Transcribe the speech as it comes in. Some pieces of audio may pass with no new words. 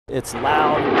It's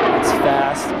loud, it's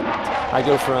fast. I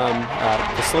go from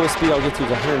the slowest speed I'll get to is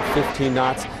 115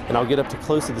 knots, and I'll get up to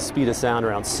close to the speed of sound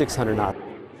around 600 knots.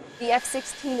 The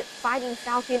F-16 Fighting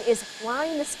Falcon is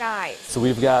flying the skies. So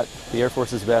we've got the Air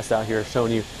Force's best out here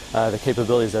showing you the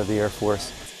capabilities of the Air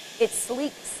Force. Its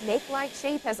sleek, snake-like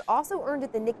shape has also earned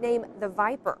it the nickname the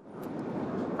Viper.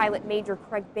 Pilot Major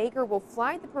Craig Baker will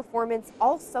fly the performance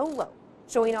all solo,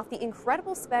 showing off the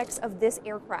incredible specs of this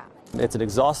aircraft. It's an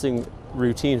exhausting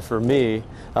routine for me,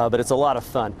 but it's a lot of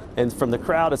fun. And from the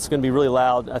crowd, it's going to be really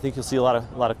loud. I think you'll see a lot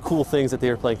of cool things that the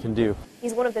airplane can do.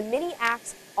 He's one of the many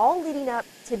acts all leading up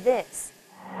to this.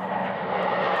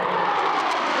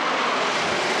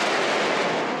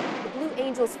 The Blue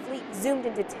Angels fleet zoomed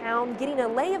into town, getting a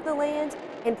lay of the land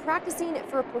and practicing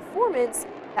for a performance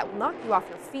that will knock you off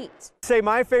your feet. Say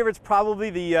my favorite's probably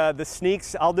the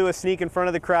sneaks. I'll do a sneak in front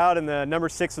of the crowd, and the number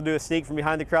 6 will do a sneak from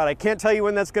behind the crowd. I can't tell you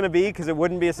when that's going to be because it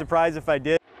wouldn't be a surprise if I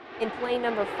did. In plane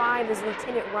number 5 is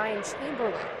Lieutenant Ryan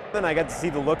Chamberlain. And I got to see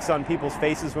the looks on people's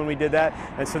faces when we did that,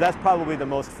 and so that's probably the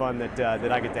most fun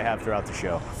that I get to have throughout the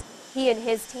show. He and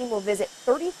his team will visit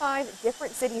 35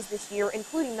 different cities this year,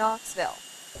 including Knoxville.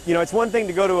 You know, it's one thing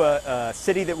to go to a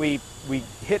city that we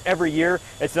hit every year.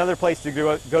 It's another place to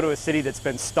go to a city that's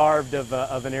been starved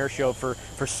of an air show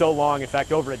for so long, in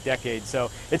fact, over a decade. So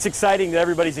it's exciting that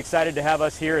everybody's excited to have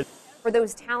us here. For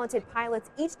those talented pilots,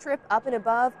 each trip up and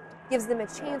above gives them a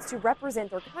chance to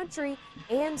represent their country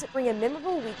and bring a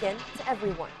memorable weekend to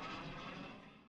everyone.